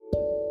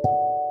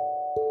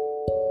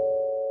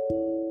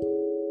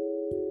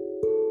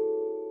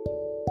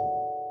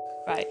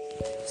Right.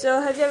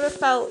 So have you ever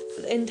felt,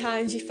 in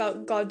times you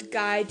felt God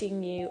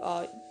guiding you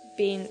or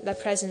being the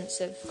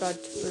presence of God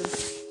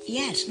was...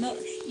 Yes,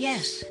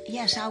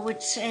 yes, I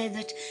would say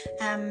that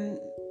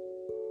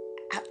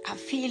I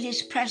feel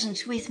his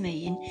presence with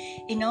me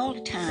in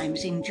all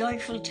times, in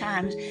joyful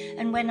times,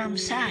 and when I'm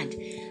sad,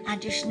 I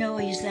just know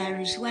he's there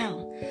as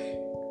well.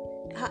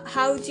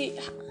 How do you...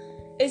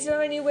 Is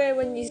there any way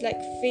when you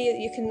feel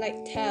you can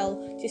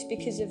tell just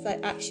because of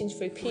actions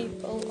through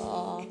people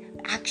or...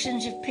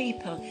 Actions of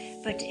people,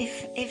 but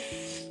if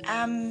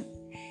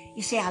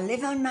you see, I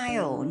live on my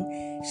own,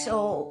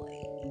 so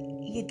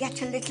you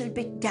get a little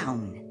bit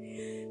down.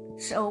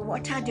 So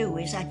what I do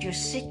is I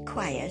just sit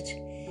quiet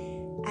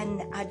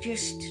and I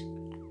just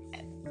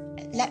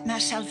let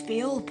myself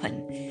be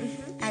open,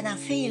 and I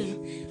feel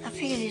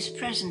his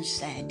presence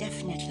there,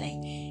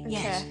 definitely.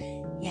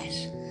 Okay.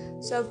 Yes.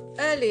 So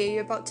earlier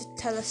you're about to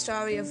tell a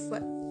story of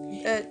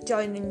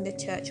joining the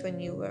church when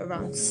you were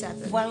around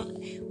 7. Well,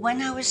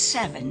 when I was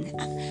 7,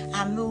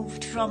 I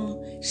moved from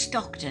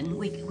Stockton.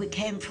 We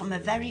came from a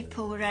very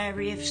poor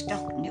area of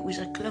Stockton. It was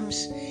a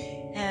clumps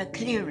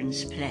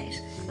clearance place.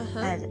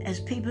 As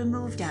people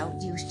moved out,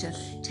 they used to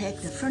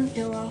take the front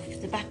door off,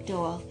 the back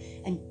door off,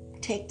 and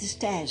take the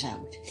stairs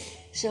out.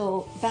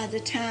 So by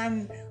the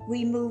time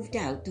we moved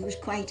out, there was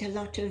quite a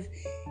lot of...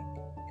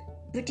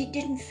 But it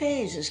didn't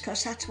faze us,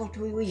 because that's what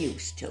we were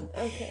used to.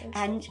 Okay.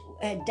 And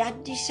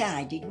Dad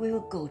decided we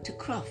would go to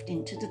Croft,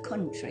 into the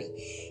country.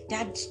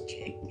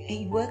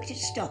 He worked at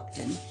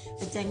Stockton,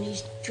 but then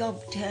his job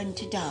turned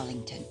to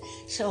Darlington.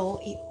 So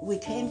we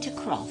came to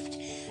Croft,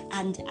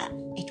 and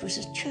it was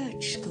a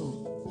church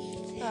school.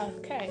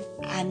 Okay.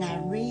 And I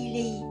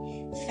really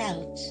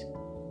felt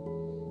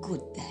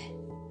good there.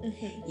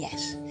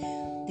 Yes.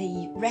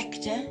 The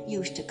rector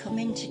used to come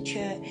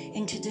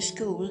into the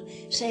school,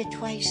 say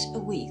twice a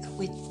week,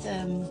 with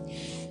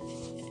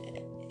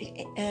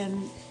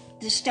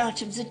the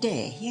start of the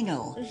day, you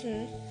know.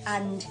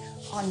 And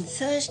on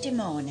Thursday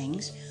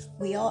mornings,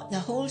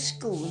 the whole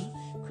school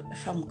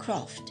from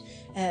Croft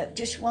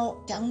just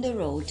walked down the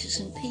road to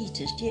St.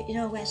 Peter's. Do you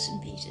know where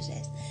St. Peter's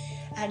is?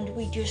 And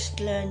we just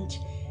learned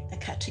the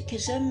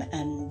catechism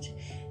and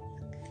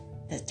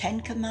the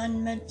 10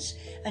 Commandments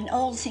and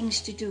all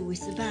things to do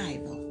with the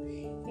Bible.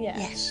 Yeah.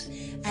 Yes,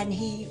 and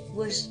he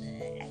was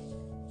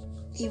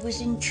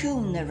in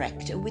tune, the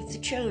rector, with the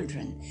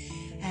children,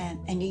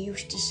 and he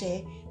used to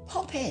say,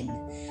 "Pop in,"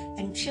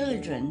 and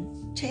children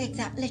take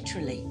that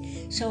literally.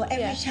 So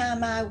every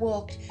time I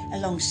walked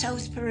along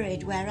South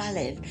Parade, where I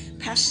live,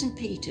 past St.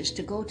 Peter's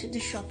to go to the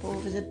shop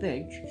over the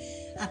bridge,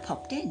 I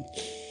popped in.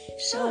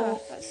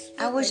 So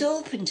I was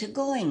open to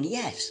going,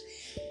 yes,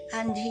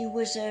 and he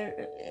was you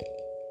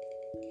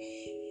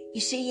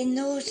see, in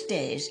those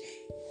days,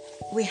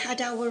 we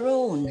had our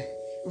own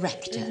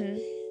rector.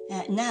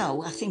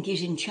 Now, I think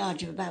he's in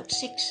charge of about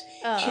 6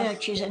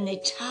 churches, and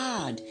it's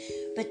hard.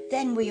 But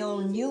then we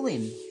all knew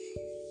him.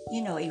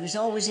 You know, he was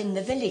always in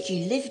the village.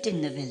 He lived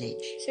in the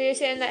village. So you're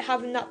saying that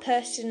having that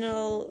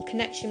personal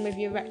connection with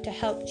your rector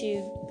helped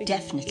you...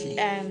 Definitely.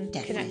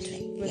 Connect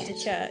with the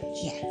church?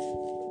 Yeah.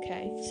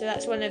 Okay, so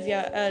that's one of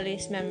your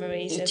earliest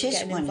memories of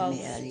getting involved.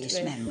 It is one of my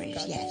earliest memories,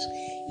 God.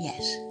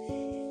 yes.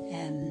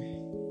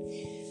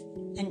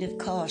 And of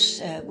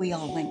course, we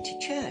all went to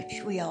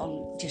church. We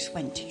all just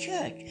went to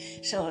church.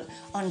 So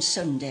on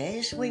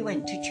Sundays, we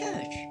went to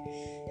church.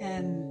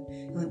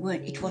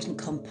 It wasn't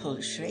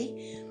compulsory,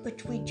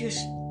 but we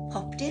just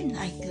popped in,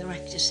 like the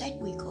rector said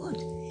we could.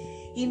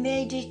 He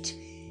made it,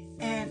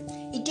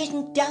 he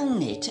didn't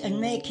down it and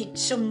make it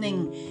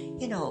something,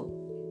 you know,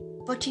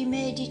 but he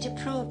made it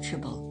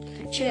approachable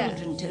for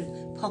children to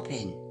pop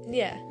in.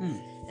 Yeah,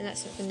 and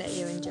that's something that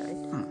you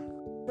enjoyed.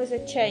 Was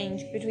a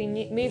change between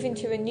moving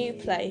to a new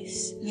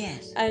place,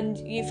 yes, and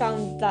you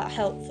found that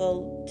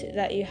helpful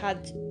that you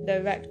had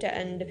the rector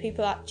and the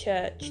people at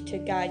church to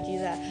guide you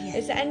there. Yes.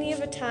 Is there any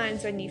other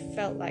times when you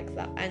felt like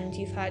that and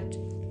you've had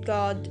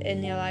God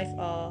in your life,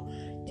 or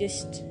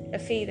just a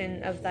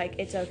feeling of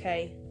it's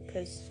okay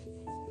because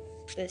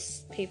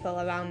there's people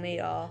around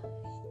me or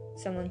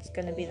someone's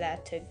going to be there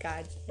to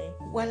guide me?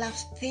 Well, I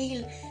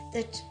feel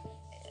that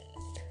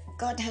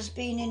God has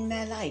been in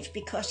my life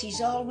because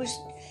he's always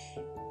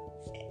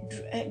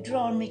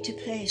drawn me to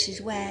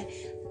places where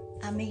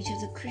I meet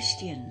other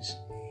Christians.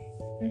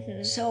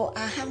 So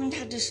I haven't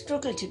had to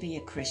struggle to be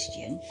a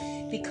Christian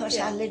because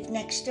I lived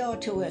next door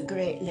to a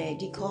great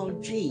lady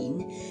called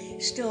Jean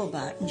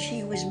Stobart, and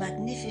she was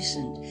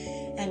magnificent.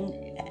 And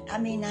I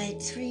mean, I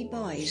had 3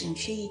 boys, and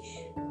she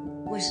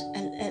was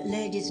a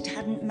lady that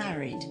hadn't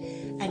married,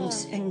 and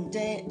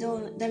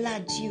the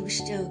lads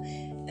used to,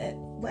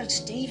 well,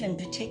 Stephen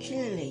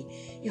particularly,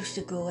 used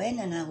to go in,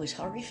 and I was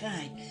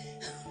horrified.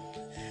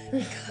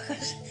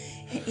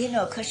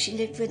 Because she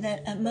lived with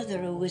a mother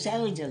who was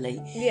elderly.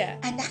 Yeah.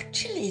 And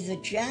actually, they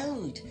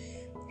gelled.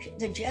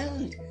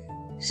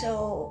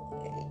 So,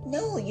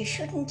 no, you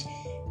shouldn't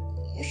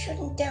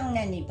down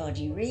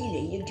anybody,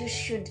 really. You just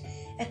should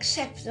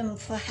accept them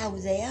for how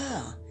they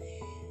are.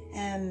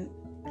 And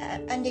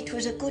it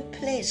was a good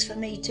place for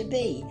me to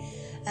be.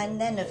 And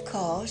then, of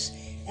course,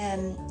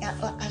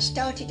 I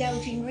started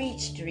out in Reed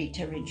Street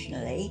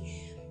originally,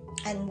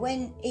 and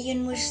when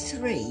Ian was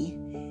 3,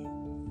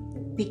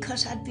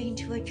 because I'd been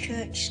to a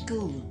church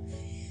school,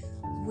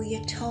 we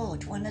are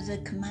taught one of the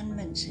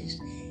commandments is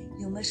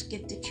you must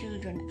give the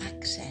children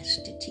access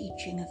to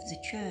teaching of the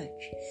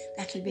church.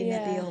 That'll be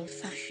maybe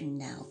old-fashioned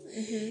now.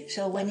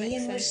 So when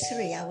Ian was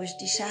 3, I was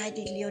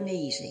decidedly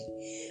uneasy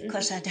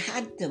because I'd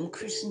had them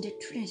christened at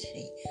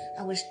Trinity.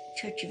 I was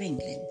Church of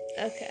England.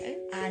 Okay.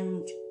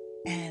 And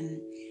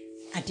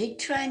I did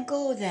try and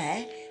go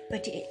there,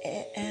 but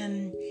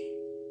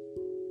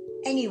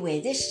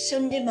anyway, this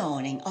Sunday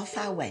morning off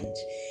I went.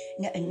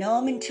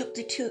 Norman took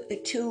the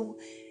two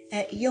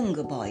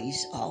younger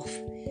boys off.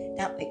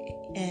 That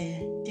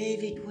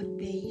David would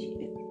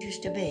be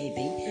just a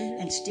baby,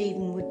 and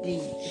Stephen would be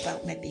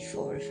about maybe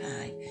 4 or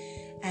 5.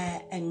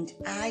 And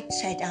I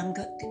said,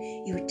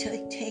 he would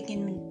take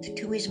him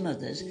to his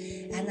mother's,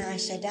 and I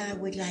said I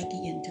would like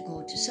Ian to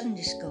go to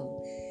Sunday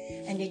school.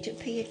 And it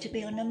appeared to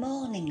be on a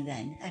morning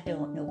then, I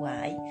don't know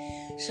why.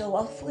 So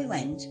off we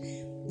went.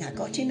 I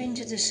got him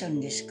into the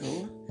Sunday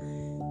school.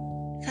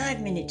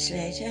 5 minutes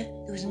later,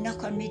 there was a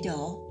knock on my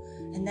door,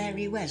 and there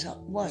he was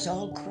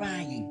all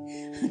crying.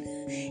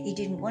 He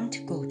didn't want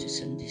to go to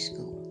Sunday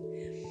school.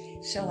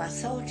 So I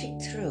thought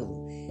it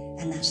through,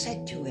 and I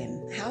said to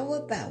him, how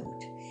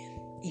about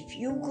if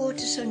you go to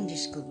Sunday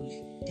school,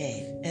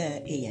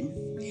 Ian,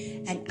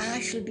 and I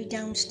shall be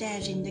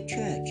downstairs in the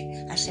church.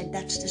 I said,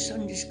 that's the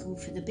Sunday school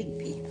for the big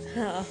people.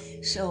 Oh.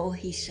 So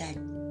he said,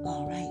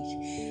 all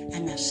right.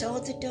 And I saw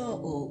the door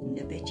open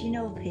a bit,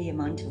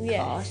 Piedmont, of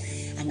course.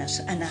 And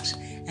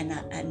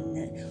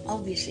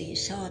obviously he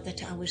saw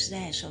that I was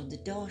there, so the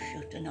door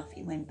shut and off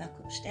he went back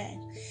upstairs.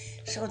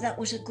 So that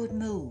was a good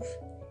move.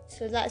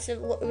 So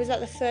was that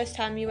the first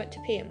time you went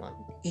to Piedmont?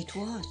 It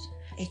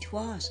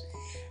was.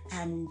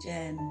 And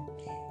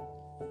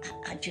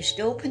I just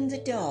opened the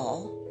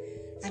door,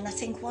 and I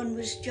think one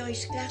was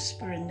Joyce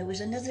Glasper, and there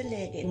was another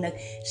lady, and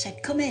they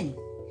said, come in.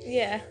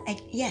 Yeah.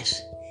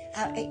 Yes.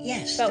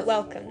 Yes. Felt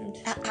welcomed.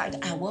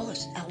 I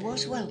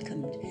was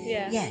welcomed.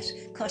 Yeah. Yes,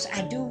 because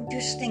I do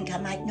just think I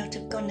might not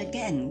have gone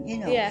again,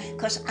 Yeah.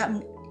 Because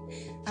I'm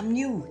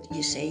new,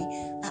 you see.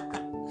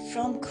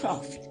 From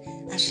Croft,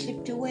 I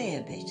slipped away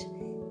a bit,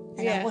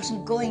 and I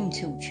wasn't going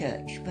to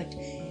church, but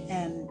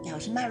I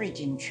was married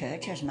in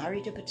church. I was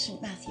married up at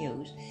St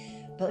Matthew's,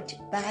 but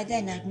by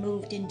then I'd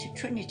moved into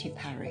Trinity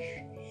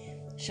Parish,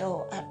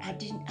 so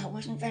I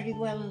wasn't very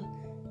well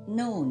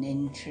known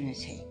in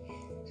Trinity.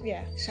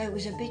 Yeah. So it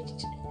was a bit,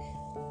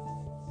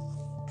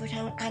 but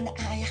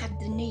I had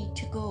the need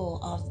to go,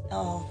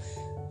 or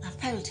I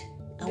felt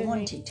I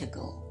wanted to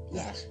go.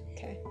 Yes.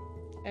 Okay.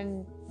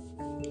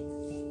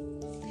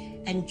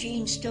 And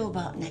Jean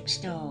Stobart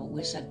next door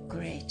was a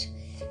great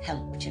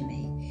help to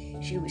me.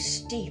 She was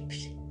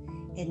steeped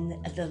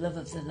in the love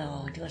of the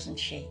Lord, wasn't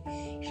she?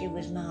 She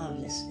was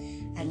marvellous,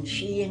 and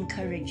she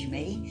encouraged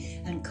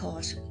me. And of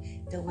course,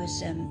 there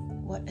was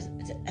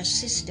a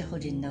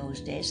sisterhood in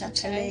those days.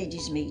 That's a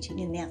ladies' meeting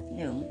in the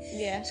afternoon.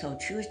 Yeah. So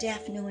Tuesday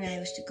afternoon I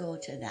used to go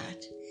to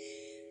that,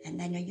 and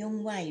then a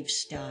Young Wives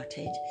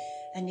started,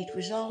 and it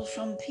was all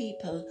from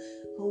people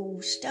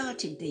who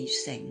started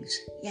these things.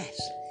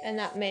 Yes. And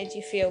that made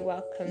you feel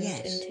welcomed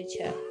into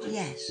church.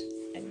 Yes.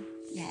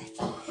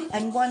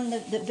 And one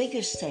of the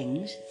biggest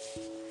things,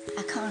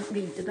 I can't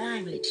read the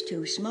Bible, it's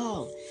too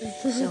small.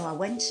 So I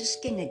went to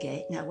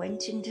Skinnergate, and I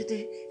went into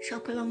the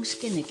shop along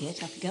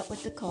Skinnergate, I forgot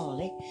what they call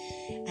it,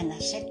 and I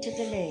said to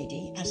the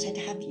lady, I said,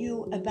 have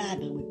you a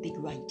Bible with big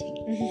writing?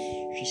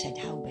 She said,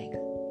 how big?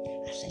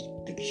 I said,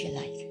 big as you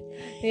like.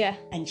 Yeah.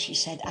 And she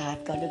said,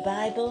 I've got a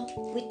Bible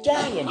with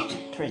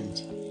giant print.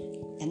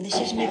 And this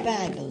is my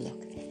Bible,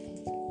 look.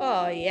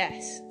 Oh,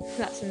 yes.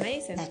 That's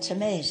amazing. That's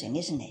amazing,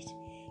 isn't it?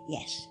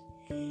 Yes.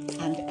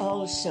 And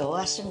also,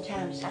 I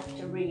sometimes have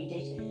to read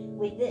it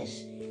with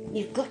this.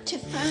 You've got to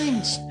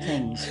find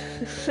things.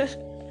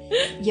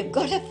 You've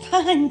got to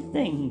find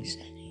things.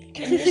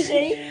 Can you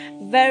see?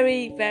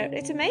 Very, very.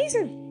 It's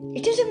amazing.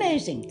 It is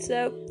amazing.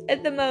 So,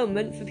 at the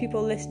moment, for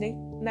people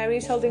listening,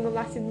 Mary's holding a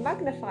massive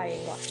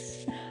magnifying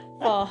glass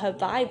for her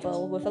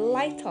Bible with a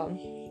light on.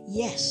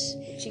 Yes.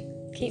 She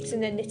keeps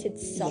in a knitted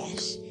sock.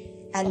 Yes.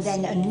 And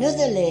then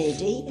another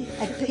lady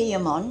at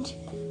Piedmont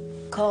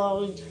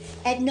called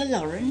Edna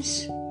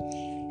Lawrence,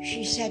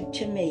 she said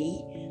to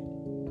me,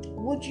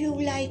 would you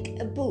like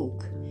a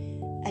book?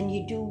 And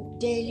you do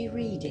daily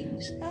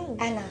readings? Oh.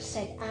 And I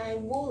said, I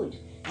would.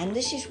 And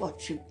this is what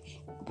she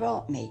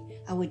brought me,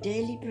 our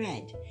daily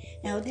bread.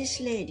 Now this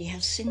lady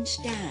has since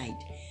died,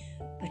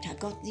 but I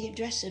got the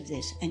address of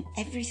this, and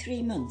every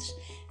 3 months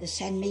they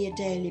send me a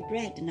daily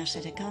bread, and I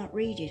said, I can't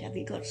read it, have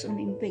you got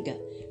something bigger?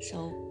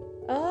 So.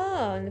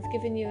 Oh, and they've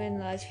given you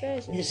enlarged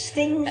version. There's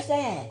things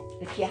there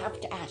that you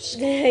have to ask.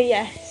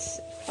 Yes,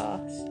 of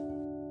course.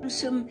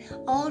 Some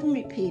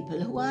ordinary people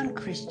who aren't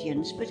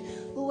Christians but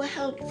who are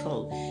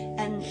helpful,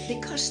 and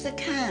because they're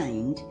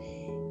kind,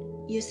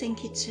 you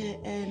think it's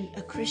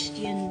a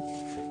Christian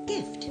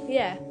gift.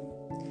 Yeah.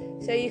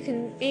 So you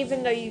can,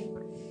 even though you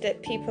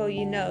that people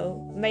you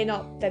know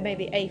they may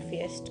be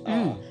atheist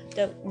or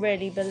don't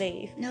really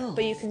believe. No.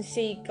 But you can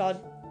see God,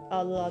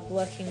 our Lord,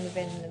 working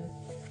within them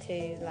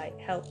to like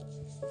help.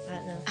 I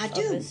don't know.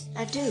 Others.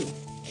 I do.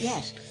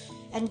 Yes.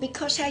 And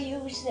because I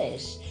use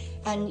this,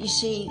 and you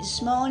see,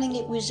 this morning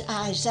it was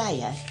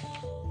Isaiah.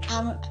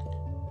 I'm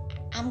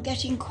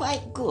getting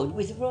quite good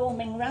with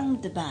roaming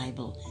round the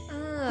Bible.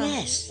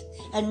 Yes,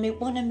 and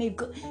one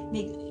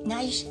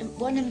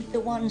of the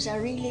ones I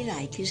really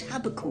like is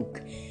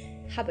Habakkuk.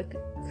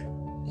 Habakkuk.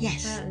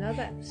 Yes. I don't know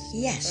that.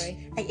 Yes. Sorry.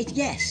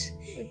 Yes.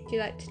 Would you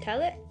like to tell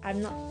it?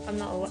 I'm not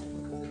aware.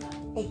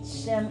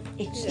 It's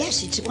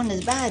one of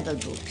the Bible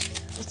books.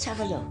 Let's have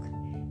a look.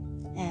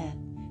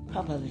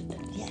 Probably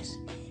yes.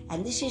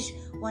 And this is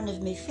one of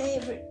my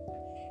favourite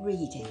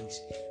readings.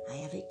 I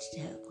have it.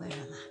 Where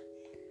am I?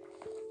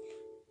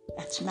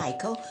 That's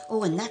Michael.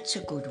 Oh, and that's a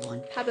good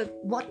one.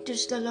 What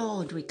does the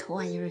Lord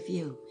require of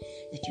you?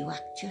 That you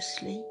act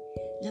justly,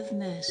 love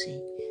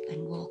mercy,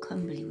 and walk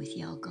humbly with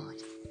your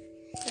God.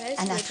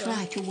 And I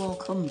try to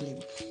walk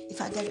humbly.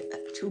 If I get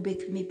too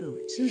big for my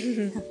boots.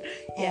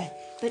 Yeah.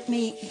 But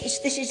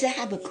this is the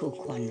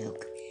Habakkuk one,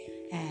 look.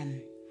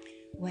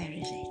 Where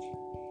is it?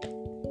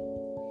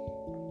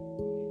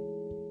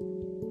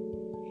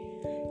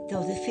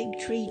 Though the fig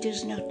tree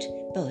does not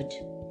bud,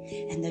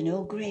 and there are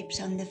no grapes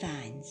on the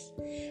vines,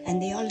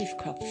 and the olive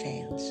crop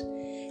fails,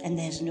 and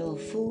there's no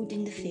food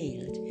in the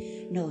field,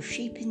 no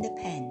sheep in the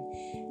pen,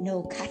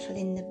 no cattle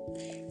in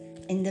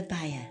the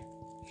byre,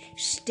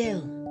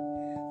 still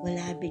will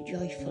I be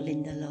joyful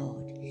in the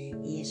Lord.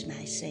 He is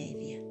my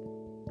Saviour.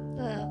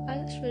 Oh,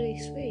 that's really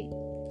sweet.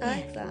 I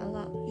like that a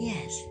lot.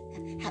 Yes,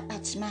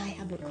 that's my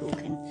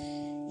Habakkuk, and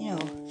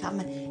if I'm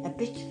a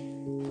bit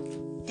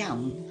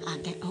down, I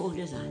get hold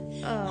of that.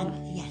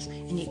 And yes,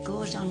 and it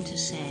goes on to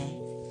say,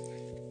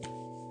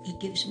 He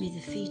gives me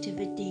the feet of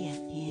a deer.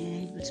 He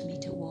enables me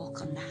to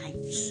walk on the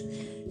heights,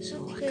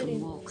 so I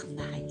can walk on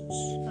the heights.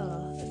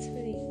 Oh, that's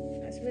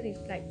really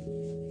like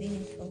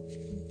meaningful.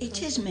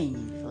 It is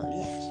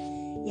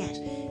meaningful, yes.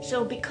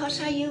 So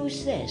because I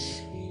use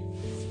this,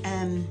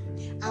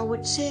 I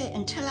would say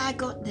until I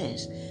got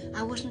this,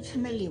 I wasn't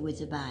familiar with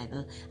the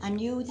Bible. I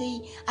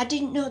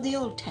didn't know the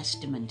Old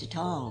Testament at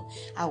all,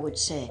 I would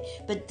say.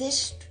 But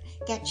this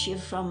gets you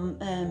from,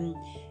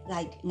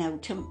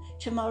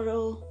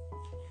 tomorrow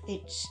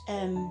it's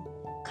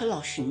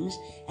Colossians,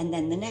 and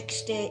then the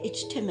next day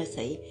it's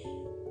Timothy.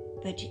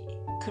 But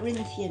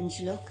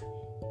Corinthians, look,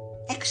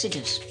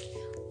 Exodus,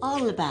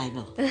 all the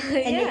Bible.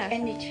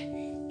 And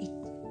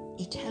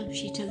it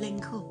helps you to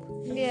link up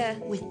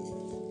with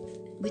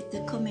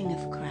the coming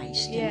of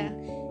Christ.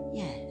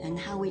 And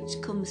how it's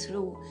come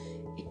through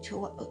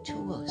to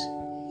us.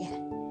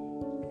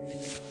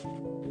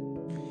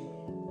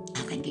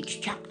 I think it's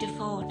chapter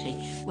 40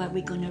 where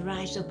we're going to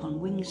rise up on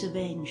wings of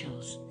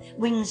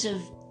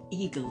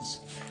eagles.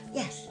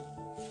 Yes.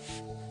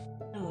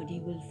 Lord, He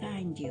will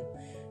find you,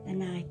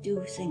 and I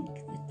do think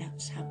that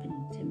that's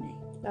happened to me.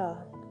 Oh,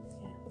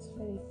 yeah, it's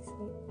really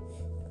sweet.